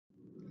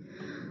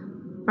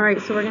All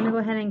right, so we're going to go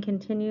ahead and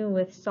continue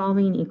with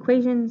solving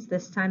equations.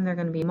 This time they're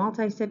going to be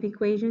multi-step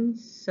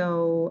equations.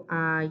 So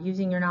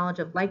using your knowledge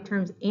of like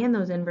terms and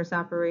those inverse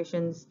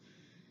operations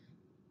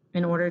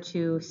in order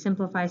to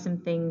simplify some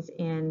things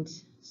and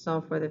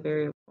solve for the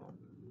variable.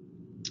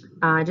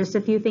 Just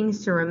a few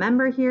things to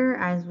remember here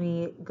as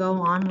we go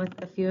on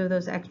with a few of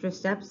those extra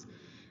steps.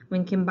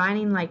 When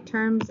combining like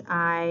terms,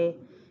 I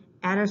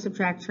add or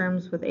subtract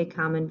terms with a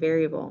common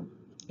variable.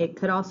 It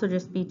could also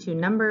just be two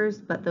numbers,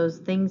 but those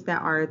things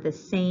that are the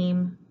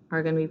same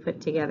are going to be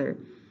put together.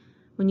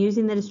 When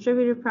using the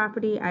distributive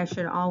property, I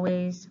should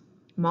always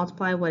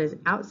multiply what is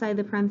outside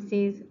the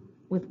parentheses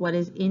with what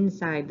is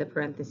inside the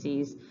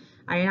parentheses.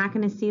 You're not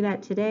going to see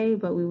that today,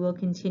 but we will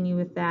continue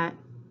with that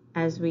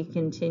as we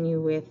continue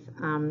with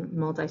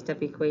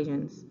multi-step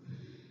equations.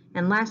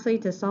 And lastly,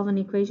 to solve an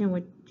equation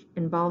which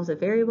involves a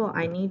variable,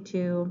 I need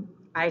to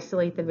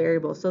isolate the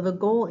variable. So the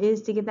goal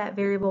is to get that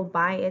variable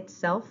by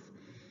itself,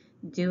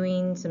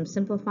 doing some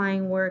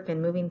simplifying work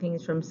and moving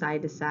things from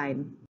side to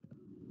side.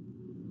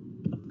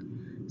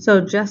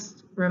 So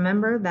just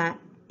remember that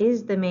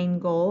is the main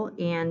goal,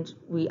 and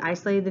we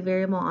isolated the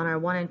variable on our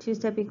 1- and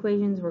 2-step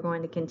equations. We're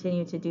going to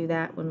continue to do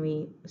that when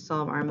we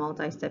solve our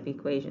multi-step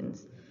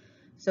equations.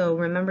 So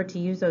remember to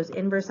use those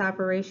inverse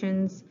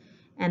operations,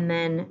 and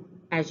then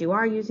as you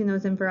are using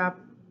those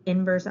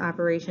inverse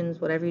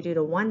operations, whatever you do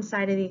to one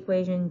side of the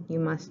equation, you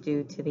must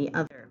do to the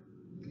other.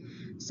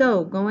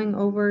 So going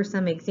over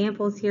some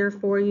examples here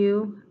for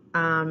you.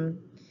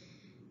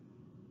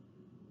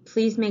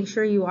 Please make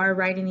sure you are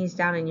writing these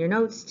down in your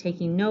notes,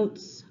 taking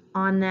notes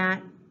on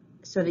that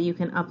so that you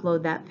can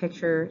upload that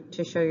picture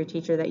to show your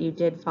teacher that you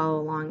did follow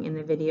along in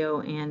the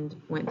video and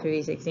went through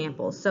these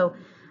examples. So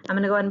I'm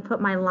going to go ahead and put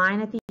my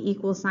line at the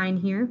equal sign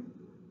here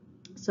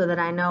so that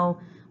I know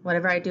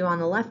whatever I do on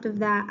the left of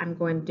that, I'm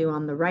going to do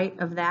on the right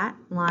of that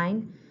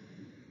line.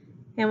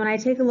 And when I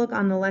take a look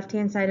on the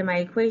left-hand side of my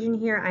equation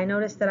here, I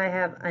notice that I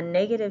have a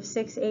negative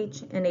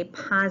 6h and a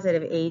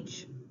positive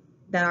h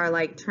that are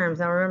like terms.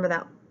 Now remember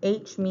that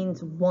h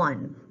means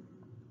 1.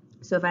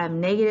 So if I have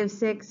negative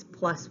 6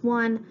 plus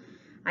 1,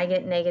 I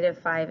get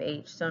negative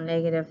 5h. So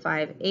negative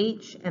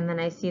 5h, and then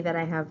I see that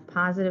I have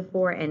positive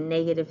 4 and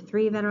negative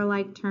 3 that are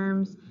like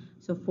terms.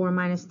 So 4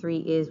 minus 3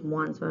 is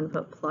 1. So I'm going to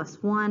put plus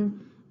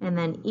 1 and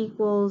then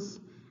equals,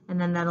 and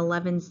then that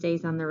 11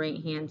 stays on the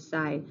right-hand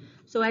side.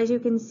 So as you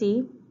can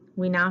see,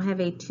 we now have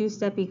a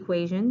 2-step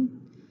equation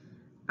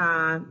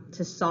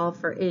to solve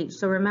for h.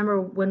 So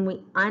remember, when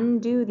we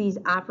undo these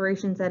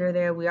operations that are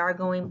there, we are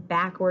going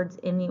backwards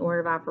in the order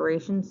of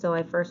operations. So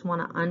I first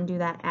want to undo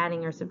that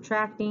adding or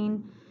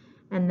subtracting,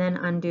 and then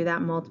undo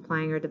that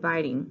multiplying or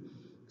dividing.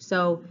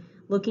 So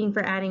looking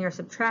for adding or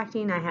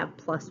subtracting, I have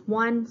plus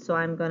 1, so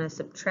I'm going to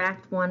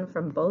subtract 1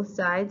 from both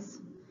sides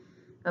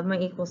of my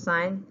equal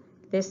sign.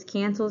 This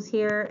cancels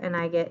here, and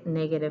I get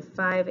negative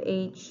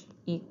 5h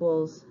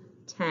equals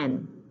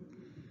 10.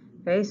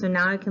 Okay, so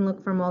now I can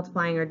look for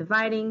multiplying or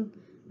dividing,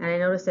 and I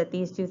notice that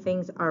these two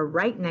things are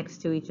right next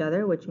to each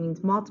other, which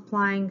means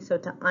multiplying. So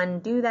to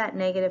undo that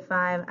negative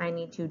 5, I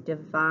need to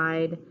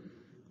divide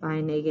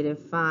by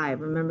negative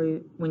 5. Remember,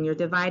 when you're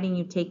dividing,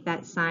 you take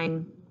that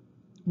sign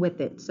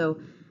with it. So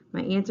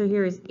my answer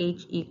here is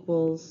h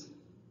equals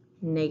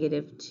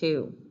negative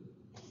 2.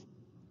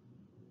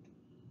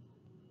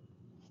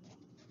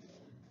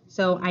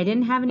 So I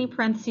didn't have any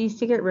parentheses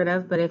to get rid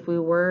of, but if we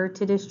were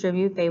to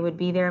distribute, they would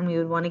be there and we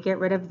would want to get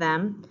rid of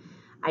them.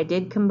 I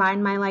did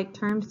combine my like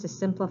terms to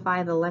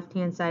simplify the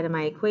left-hand side of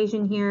my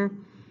equation here,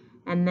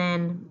 and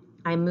then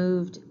I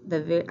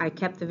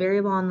kept the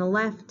variable on the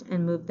left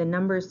and moved the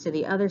numbers to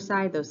the other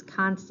side, those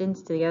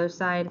constants to the other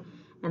side,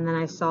 and then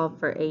I solved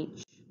for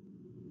h.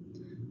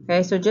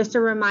 Okay, so just a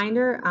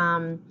reminder,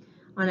 on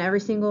every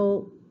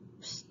single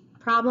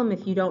problem,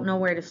 if you don't know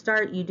where to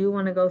start, you do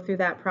want to go through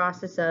that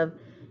process of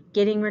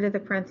getting rid of the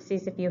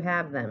parentheses if you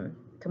have them,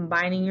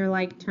 combining your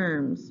like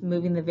terms,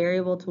 moving the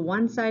variable to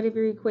one side of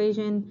your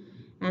equation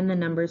and the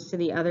numbers to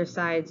the other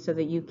side so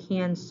that you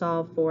can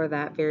solve for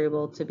that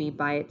variable to be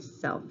by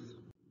itself.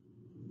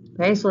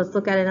 Okay, so let's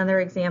look at another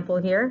example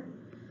here.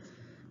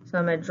 So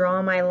I'm going to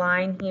draw my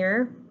line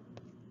here.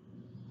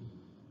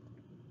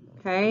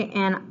 Okay,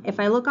 and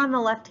if I look on the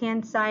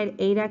left-hand side,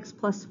 8x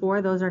plus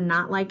 4, those are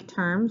not like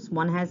terms.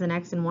 One has an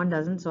x and one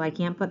doesn't, so I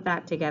can't put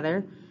that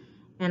together.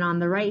 And on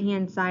the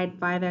right-hand side,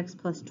 5x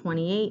plus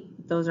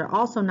 28, those are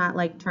also not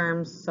like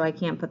terms, so I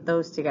can't put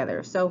those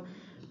together. So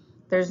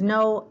there's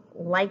no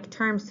like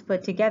terms to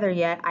put together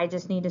yet. I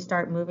just need to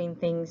start moving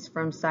things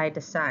from side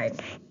to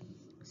side.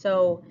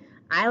 So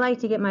I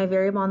like to get my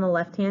variable on the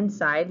left-hand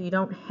side. You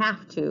don't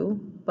have to,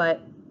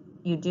 but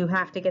you do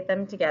have to get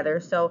them together.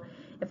 So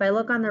if I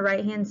look on the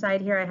right-hand side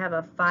here, I have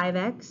a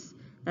 5x.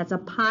 That's a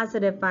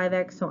positive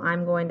 5x, so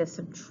I'm going to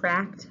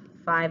subtract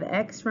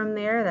 5x from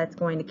there. That's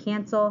going to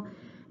cancel.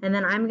 And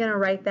then I'm going to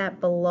write that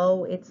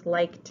below its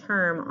like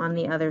term on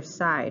the other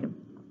side.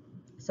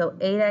 So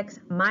 8x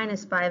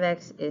minus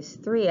 5x is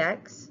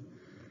 3x.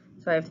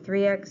 So I have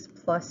 3x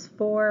plus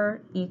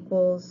 4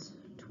 equals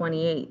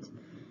 28.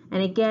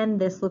 And again,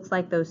 this looks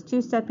like those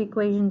 2-step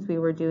equations we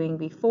were doing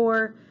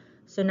before.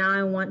 So now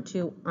I want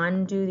to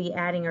undo the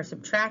adding or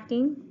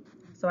subtracting.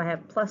 So I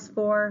have plus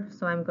 4,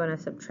 so I'm going to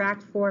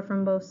subtract 4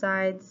 from both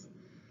sides,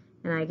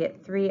 and I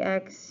get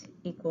 3x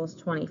equals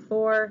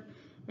 24.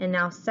 And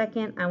now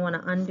second, I want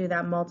to undo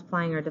that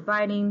multiplying or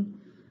dividing.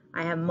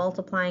 I have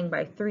multiplying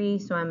by 3,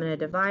 so I'm going to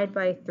divide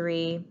by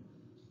 3,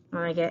 and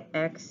I get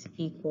x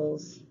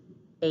equals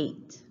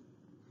 8.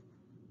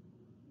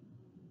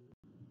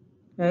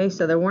 Okay,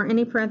 so there weren't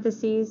any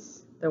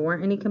parentheses, there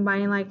weren't any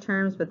combining like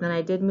terms, but then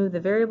I did move the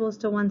variables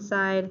to one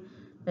side,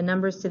 the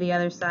numbers to the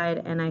other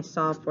side, and I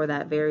solved for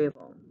that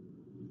variable.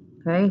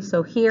 Okay,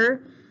 so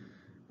here,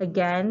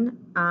 again,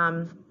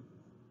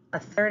 a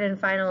third and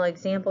final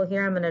example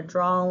here, I'm going to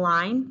draw a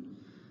line.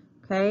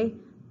 Okay,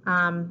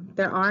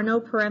 there are no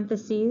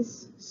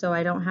parentheses, so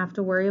I don't have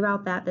to worry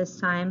about that this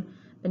time.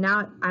 But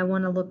now I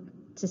want to look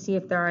to see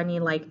if there are any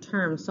like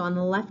terms. So on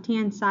the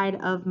left-hand side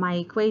of my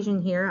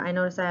equation here, I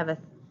notice I have a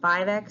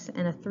 5x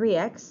and a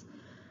 3x.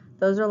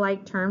 Those are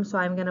like terms, so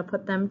I'm going to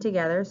put them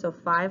together. So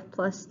 5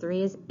 plus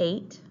 3 is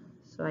 8,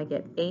 so I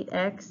get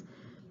 8x.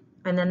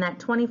 And then that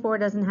 24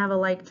 doesn't have a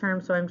like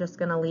term, so I'm just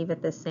going to leave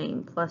it the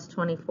same, plus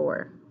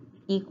 24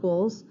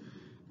 equals.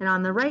 And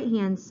on the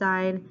right-hand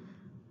side,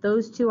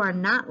 those two are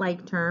not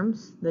like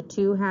terms. The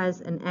 2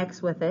 has an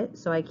x with it,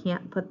 so I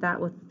can't put that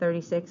with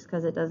 36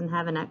 because it doesn't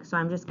have an x. So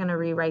I'm just going to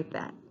rewrite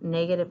that.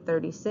 Negative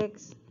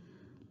 36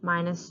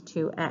 minus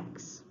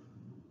 2x.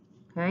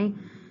 Okay,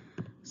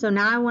 so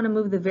now I want to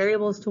move the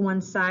variables to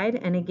one side,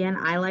 and again,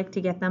 I like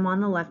to get them on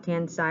the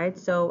left-hand side.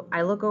 So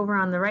I look over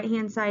on the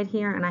right-hand side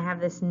here, and I have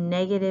this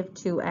negative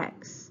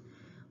 2x.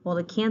 Well,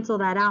 to cancel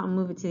that out and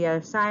move it to the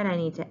other side, I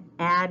need to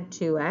add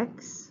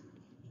 2x.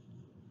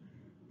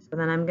 So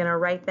then I'm going to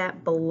write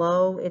that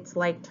below its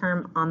like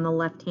term on the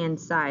left-hand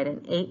side.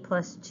 And 8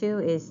 plus 2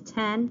 is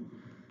 10.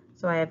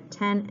 So I have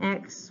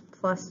 10x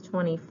plus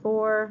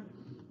 24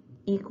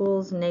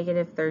 equals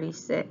negative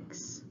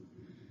 36.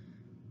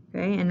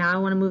 Okay, and now I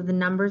want to move the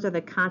numbers or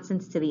the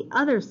constants to the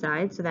other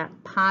side. So that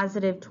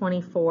positive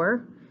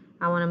 24,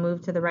 I want to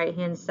move to the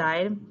right-hand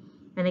side.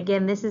 And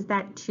again, this is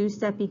that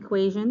two-step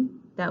equation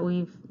that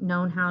we've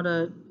known how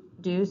to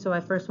do. So I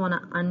first want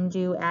to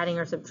undo adding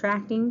or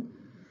subtracting.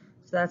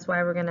 So that's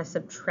why we're going to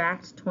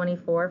subtract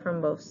 24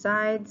 from both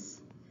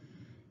sides.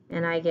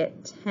 And I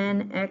get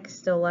 10x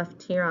still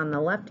left here on the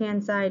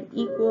left-hand side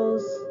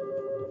equals.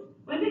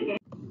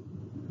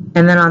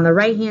 And then on the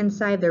right-hand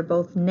side, they're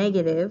both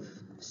negative.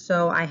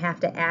 So I have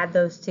to add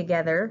those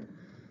together.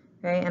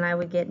 Okay, and I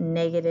would get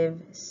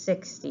negative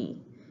 60.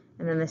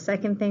 And then the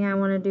second thing I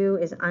want to do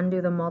is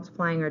undo the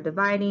multiplying or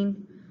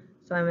dividing.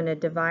 So I'm going to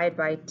divide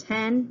by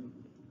 10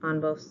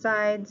 on both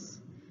sides.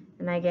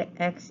 And I get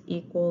x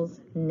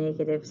equals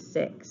negative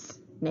 6.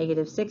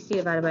 Negative 60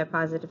 divided by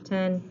positive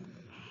 10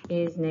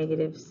 is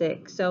negative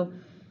 6. So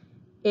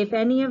if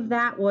any of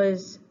that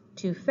was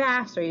too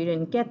fast or you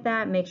didn't get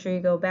that, make sure you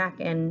go back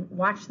and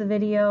watch the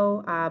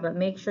video, but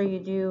make sure you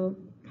do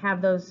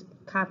have those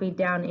copied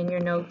down in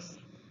your notes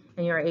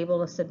and you're able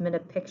to submit a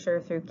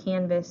picture through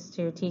Canvas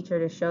to your teacher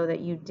to show that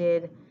you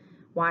did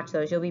watch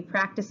those. You'll be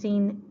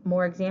practicing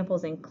more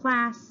examples in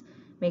class.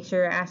 Make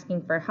sure you're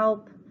asking for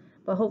help.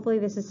 But hopefully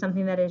this is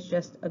something that is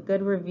just a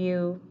good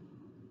review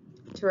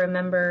to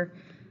remember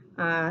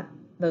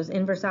those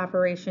inverse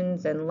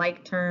operations and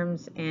like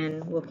terms,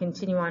 and we'll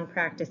continue on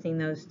practicing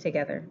those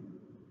together.